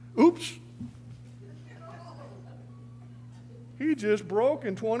 Oops. He just broke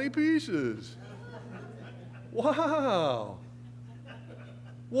in 20 pieces. Wow.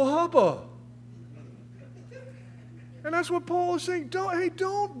 Wahapa. And that's what Paul is saying.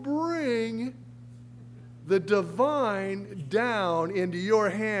 Don't bring the divine down into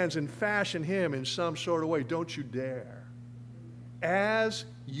your hands and fashion him in some sort of way. Don't you dare. As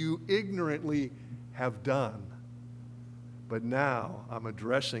you ignorantly have done. But now I'm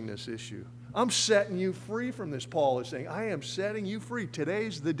addressing this issue. I'm setting you free from this, Paul is saying. I am setting you free.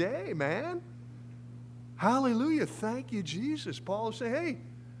 Today's the day, man. Hallelujah. Thank you, Jesus. Paul is saying, hey,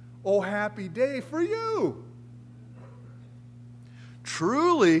 oh, happy day for you.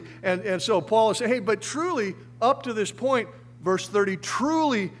 Truly, and so Paul is saying, hey, but truly, up to this point, verse 30,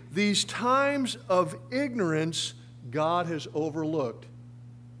 truly, these times of ignorance God has overlooked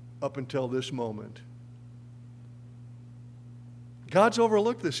up until this moment. God's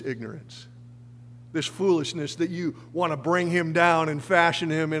overlooked this ignorance, this foolishness that you want to bring him down and fashion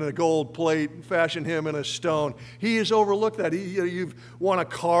him in a gold plate, fashion him in a stone. He has overlooked that. You want to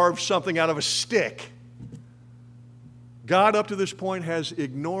carve something out of a stick. God, up to this point, has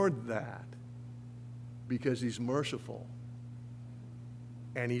ignored that because he's merciful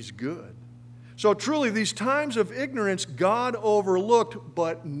and he's good. So truly, these times of ignorance, God overlooked,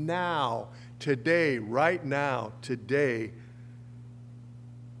 but now, today, right now, today,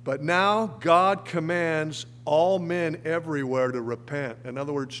 but now God commands all men everywhere to repent. In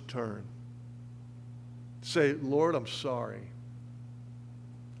other words, turn. Say, Lord, I'm sorry.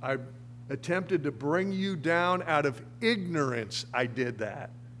 I attempted to bring you down out of ignorance. I did that.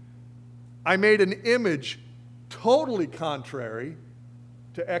 I made an image totally contrary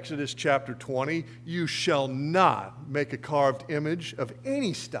to Exodus chapter 20. You shall not make a carved image of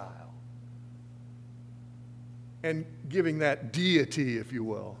any style. And giving that deity, if you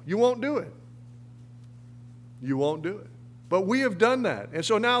will. You won't do it. You won't do it. But we have done that. And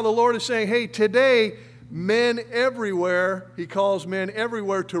so now the Lord is saying, hey, today, men everywhere, he calls men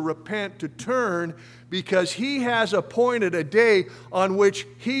everywhere to repent, to turn, because he has appointed a day on which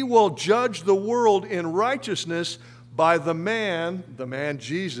he will judge the world in righteousness by the man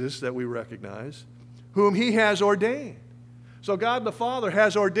Jesus that we recognize, whom he has ordained. So God the Father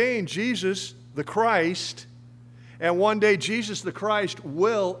has ordained Jesus the Christ, and one day Jesus the Christ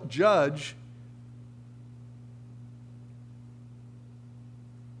will judge.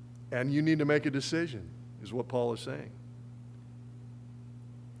 And you need to make a decision, is what Paul is saying.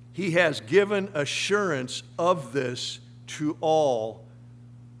 He has given assurance of this to all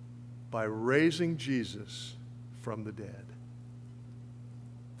by raising Jesus from the dead.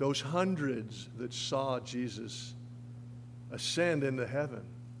 Those hundreds that saw Jesus ascend into heaven,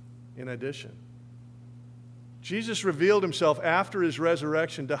 in addition. Jesus revealed himself after his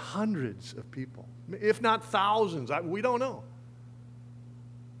resurrection to hundreds of people, if not thousands. We don't know.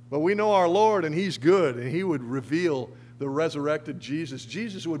 But we know our Lord, and he's good, and he would reveal the resurrected Jesus.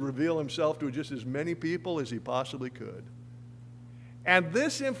 Jesus would reveal himself to just as many people as he possibly could. And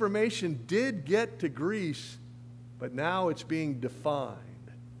this information did get to Greece, but now it's being defined.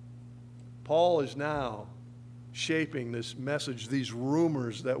 Paul is now shaping this message, these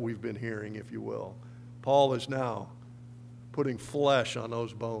rumors that we've been hearing, if you will. Paul is now putting flesh on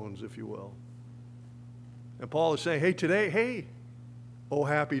those bones, if you will. And Paul is saying, hey, today, hey, oh,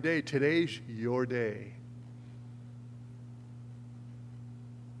 happy day. Today's your day.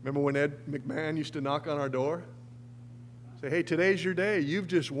 Remember when Ed McMahon used to knock on our door? Say, hey, today's your day. You've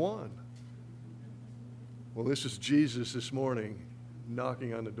just won. Well, this is Jesus this morning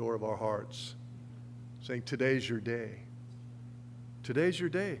knocking on the door of our hearts, saying, today's your day. Today's your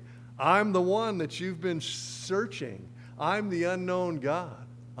day. I'm the one that you've been searching. I'm the unknown God.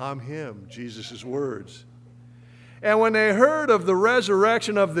 I'm him, Jesus' words. And when they heard of the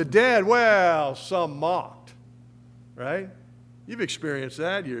resurrection of the dead, well, some mocked, right? You've experienced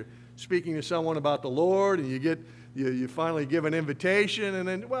that. You're speaking to someone about the Lord, and you finally give an invitation, and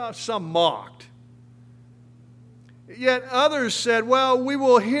then, well, some mocked. Yet others said, well, we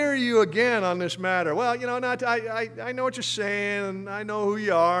will hear you again on this matter. Well, you know, I know what you're saying, and I know who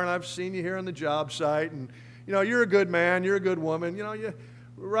you are, and I've seen you here on the job site, and, you know, you're a good man, you're a good woman, you know, you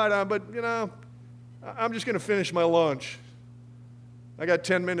right on, but, you know, I'm just going to finish my lunch. I got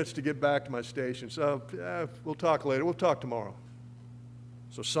 10 minutes to get back to my station, so we'll talk later. We'll talk tomorrow.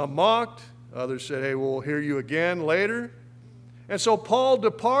 So some mocked. Others said, hey, we'll hear you again later. And so Paul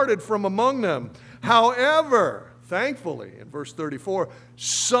departed from among them. However, thankfully, in verse 34,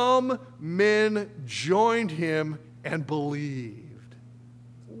 some men joined him and believed.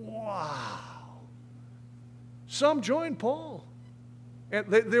 Wow. Some joined Paul. And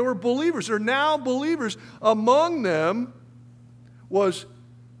they were believers. They're now believers. Among them was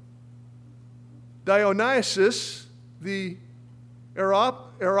Dionysius, the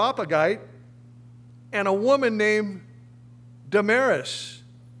Areopagite, and a woman named Damaris,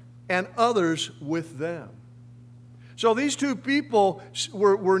 and others with them. So these two people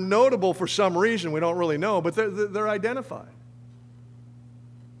were notable for some reason. We don't really know, but they're identified.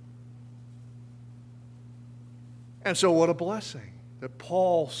 And so what a blessing that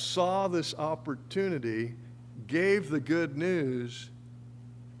Paul saw this opportunity, gave the good news,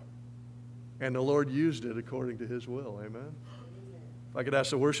 and the Lord used it according to his will. Amen? If I could ask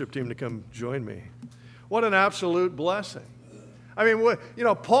the worship team to come join me. What an absolute blessing. I mean, you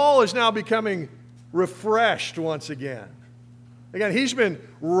know, Paul is now becoming refreshed once again. Again, he's been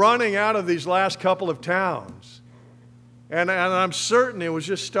running out of these last couple of towns. And I'm certain it was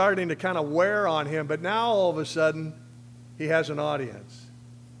just starting to kind of wear on him. But now, all of a sudden, he has an audience.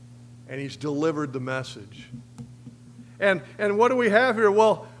 And he's delivered the message. And what do we have here?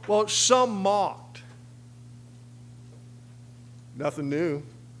 Well, some mocked. Nothing new.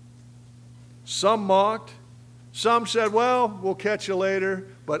 Some mocked. Some said, well, we'll catch you later.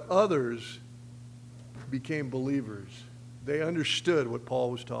 But others became believers. They understood what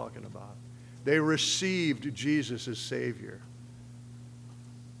Paul was talking about. They received Jesus as Savior.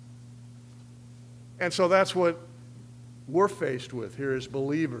 And so that's what we're faced with here as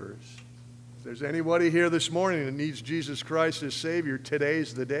believers. If there's anybody here this morning that needs Jesus Christ as Savior,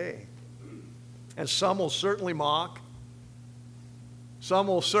 today's the day. And some will certainly mock. Some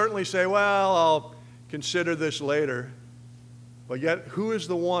will certainly say, well, I'll consider this later. But yet, who is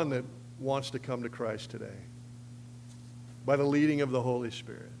the one that wants to come to Christ today? By the leading of the Holy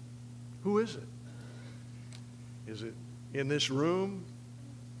Spirit. Who is it? Is it in this room?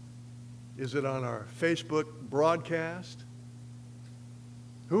 Is it on our Facebook broadcast?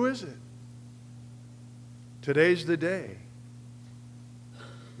 Who is it? Today's the day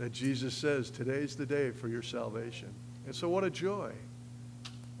that Jesus says, today's the day for your salvation. And so what a joy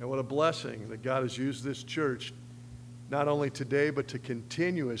and what a blessing that God has used this church not only today but to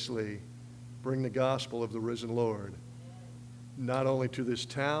continuously bring the gospel of the risen Lord, not only to this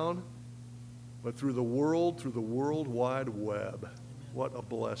town, but through the World Wide Web. What a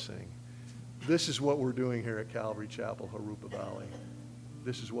blessing. This is what we're doing here at Calvary Chapel, Jurupa Valley.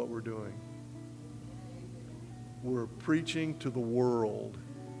 This is what we're doing. We're preaching to the world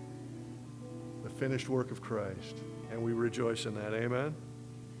the finished work of Christ, and we rejoice in that. Amen?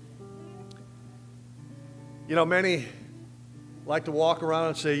 You know, many like to walk around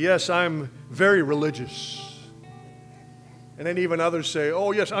and say, yes, I'm very religious. And then even others say,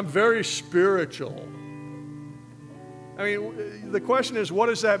 oh, yes, I'm very spiritual. I mean, the question is, what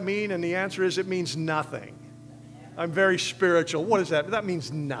does that mean? And the answer is, it means nothing. I'm very spiritual. What is that? That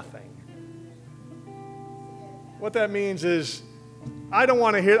means nothing. What that means is, I don't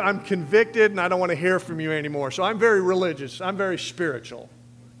want to hear, I'm convicted and I don't want to hear from you anymore. So I'm very religious. I'm very spiritual.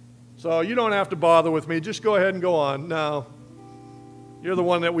 So you don't have to bother with me. Just go ahead and go on. No, you're the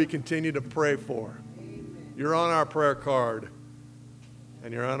one that we continue to pray for. You're on our prayer card,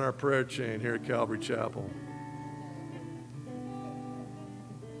 and you're on our prayer chain here at Calvary Chapel.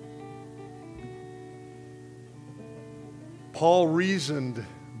 Paul reasoned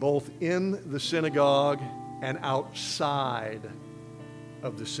both in the synagogue and outside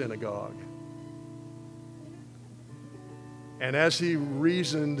of the synagogue. And as he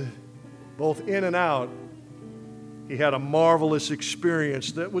reasoned both in and out, he had a marvelous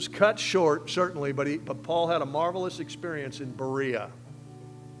experience that was cut short, certainly, but Paul had a marvelous experience in Berea.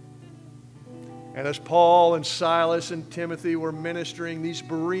 And as Paul and Silas and Timothy were ministering, these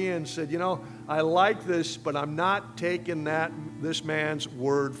Bereans said, you know, I like this, but I'm not taking this man's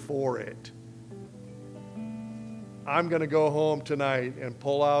word for it. I'm going to go home tonight and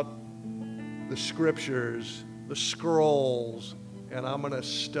pull out the scriptures, the scrolls, and I'm going to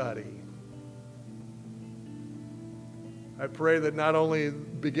study. I pray that not only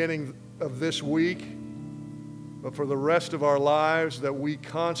beginning of this week, but for the rest of our lives, that we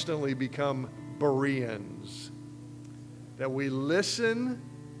constantly become Bereans, that we listen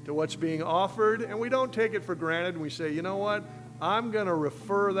to what's being offered, and we don't take it for granted, and we say, you know what, I'm going to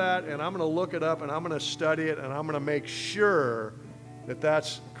refer that, and I'm going to look it up, and I'm going to study it, and I'm going to make sure that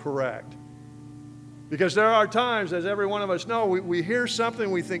that's correct. Because there are times, as every one of us know, we hear something,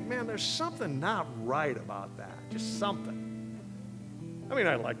 we think, man, there's something not right about that, just something. I mean,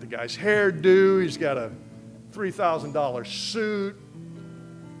 I like the guy's hairdo, he's got a $3,000 suit,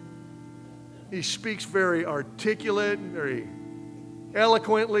 he speaks very articulate, very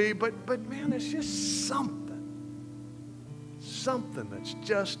eloquently, but man, there's just something that's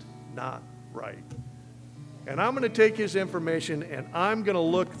just not right. And I'm going to take his information and I'm going to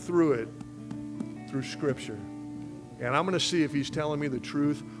look through it through Scripture. And I'm going to see if he's telling me the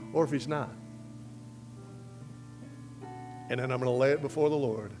truth or if he's not. And then I'm going to lay it before the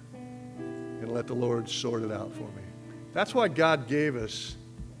Lord and let the Lord sort it out for me. That's why God gave us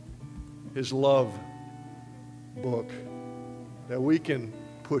his love book, that we can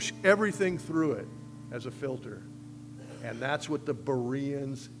push everything through it as a filter. And that's what the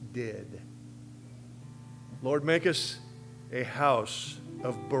Bereans did. Lord, make us a house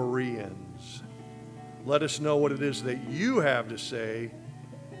of Bereans. Let us know what it is that you have to say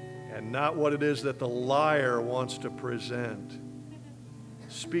and not what it is that the liar wants to present.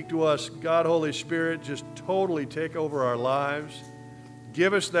 Speak to us. God, Holy Spirit, just totally take over our lives.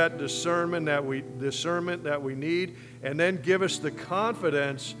 Give us that discernment that we need, and then give us the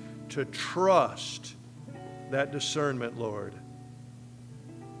confidence to trust that discernment, Lord.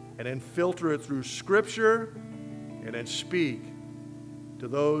 And then filter it through Scripture, and then speak to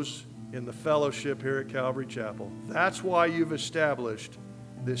those in the fellowship here at Calvary Chapel. That's why you've established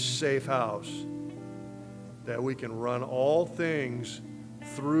this safe house, that we can run all things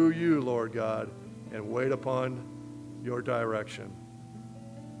through you, Lord God, and wait upon your direction.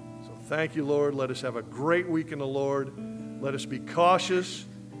 So thank you, Lord. Let us have a great week in the Lord. Let us be cautious,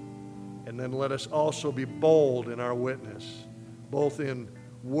 and then let us also be bold in our witness, both in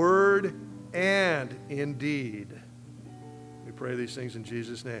word and in deed. We pray these things in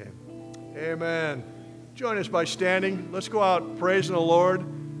Jesus' name. Amen. Join us by standing. Let's go out praising the Lord.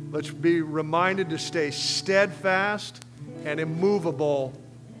 Let's be reminded to stay steadfast and immovable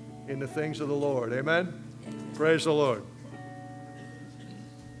in the things of the Lord. Amen. Praise the Lord.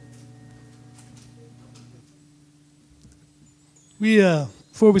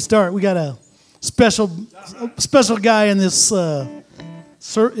 Before we start, we got a special guy in this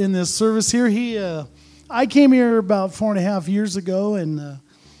service here. I came here about 4.5 years ago, and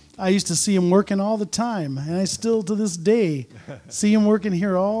I used to see him working all the time, and I still to this day see him working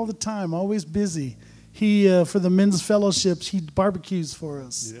here all the time, always busy. He for the men's fellowships, he barbecues for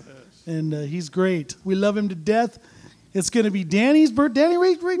us, yes. And he's great. We love him to death. It's going to be Danny's birthday. Danny,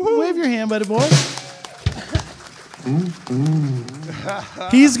 wave your hand, buddy boy.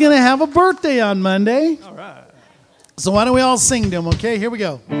 He's going to have a birthday on Monday. All right. So why don't we all sing to him, okay? Here we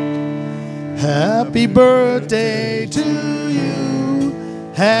go. Happy birthday to you.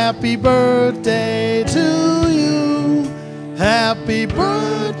 Happy birthday to you. Happy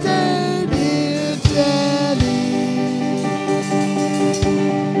birthday, dear Daddy.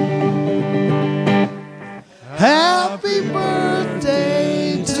 Happy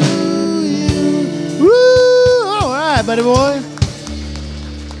birthday to you. Woo! All right, buddy boy.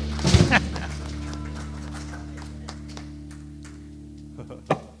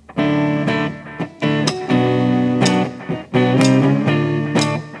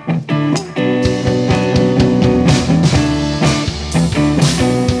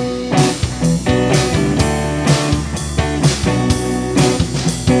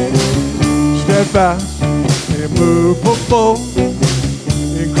 Steadfast, immovable,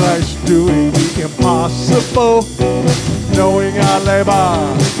 in Christ doing the impossible, knowing our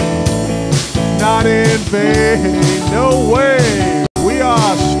labor not in vain. No way, we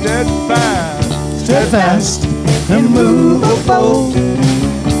are steadfast, immovable,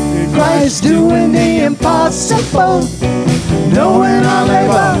 in Christ doing the impossible, knowing our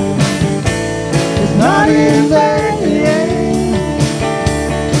labor is not in vain.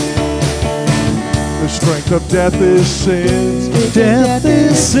 The strength of death is sin. Death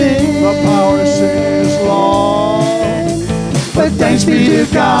is sin. The power of sin is law. But thanks be to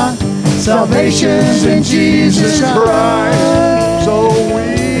God, salvation's in Jesus Christ. So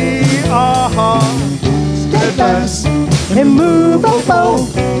we are steadfast, immovable,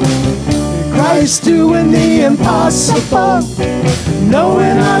 Christ doing the impossible,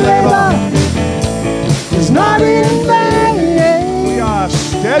 knowing our labor is not in vain. We are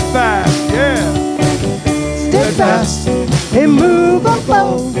steadfast, yeah.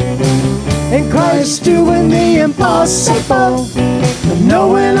 immovable. In Christ doing the impossible.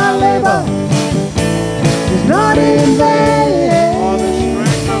 Knowing our labor is not in vain. Oh, the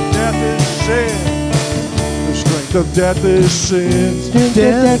strength of death is sin. The strength of death is sin.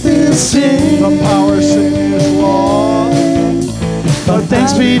 Death is sin. The power of sin is law. But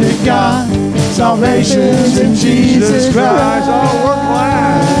thanks be to God, salvation's in Jesus Christ. Oh, we're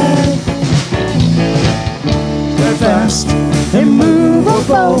glad. Steadfast,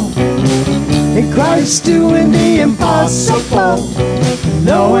 immovable. In Christ doing the impossible.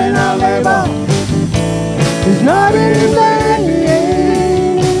 Knowing our labor is not in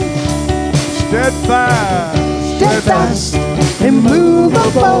vain. Steadfast. Steadfast,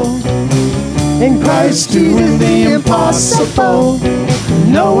 immovable. In Christ doing the impossible.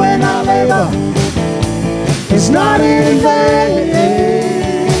 Knowing our labor is not in vain.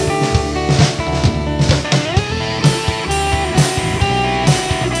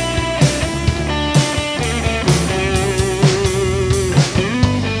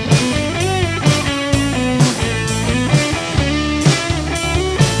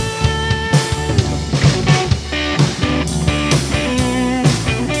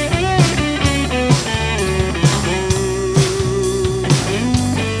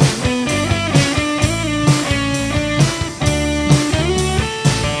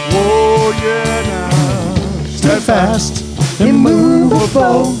 Steadfast,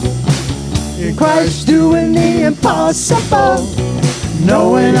 immovable. In Christ doing the impossible.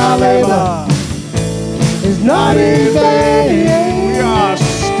 Knowing our labor is not in vain. We are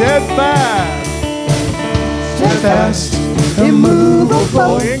steadfast. Steadfast,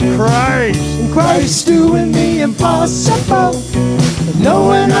 immovable. In Christ. In Christ doing the impossible.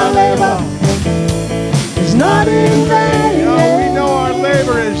 Knowing our labor is not in vain. Oh, we know our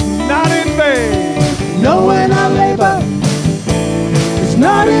labor is not in vain. Knowing our labor is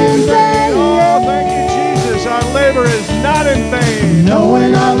not in vain. Oh, thank you, Jesus. Our labor is not in vain.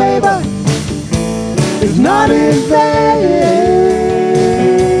 Knowing our labor is not in vain.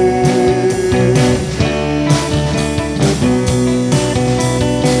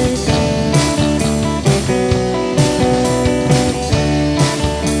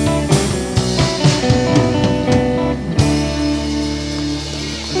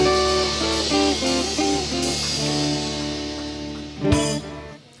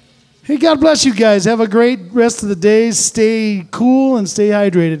 Hey, God bless you guys. Have a great rest of the day. Stay cool and stay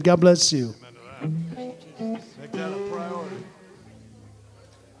hydrated. God bless you. Make that a priority.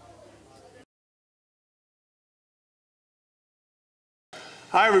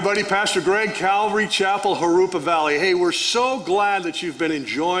 Hi, everybody. Pastor Greg, Calvary Chapel, Jurupa Valley. Hey, we're so glad that you've been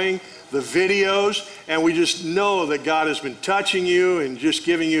enjoying the videos, and we just know that God has been touching you and just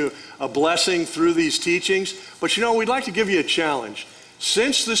giving you a blessing through these teachings. But you know, we'd like to give you a challenge.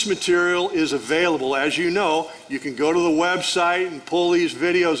 Since this material is available, as you know, you can go to the website and pull these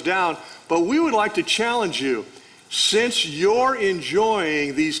videos down, but we would like to challenge you. Since you're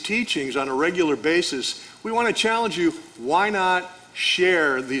enjoying these teachings on a regular basis, we want to challenge you, why not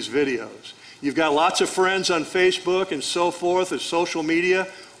share these videos? You've got lots of friends on Facebook and so forth, as social media.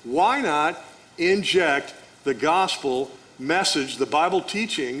 Why not inject the gospel message, the Bible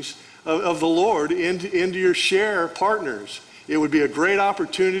teachings of the Lord into your share partners? It would be a great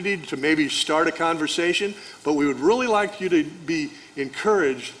opportunity to maybe start a conversation, but we would really like you to be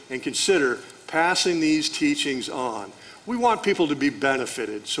encouraged and consider passing these teachings on. We want people to be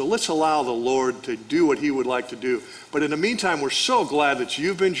benefited, so let's allow the Lord to do what He would like to do. But in the meantime, we're so glad that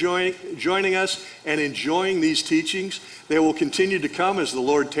you've been joining us and enjoying these teachings. They will continue to come as the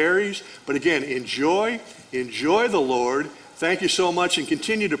Lord tarries. But again, enjoy the Lord. Thank you so much, and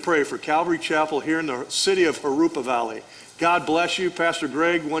continue to pray for Calvary Chapel here in the city of Jurupa Valley. God bless you, Pastor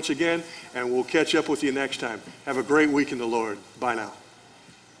Greg, once again, and we'll catch up with you next time. Have a great week in the Lord. Bye now.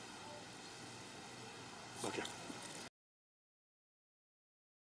 Okay.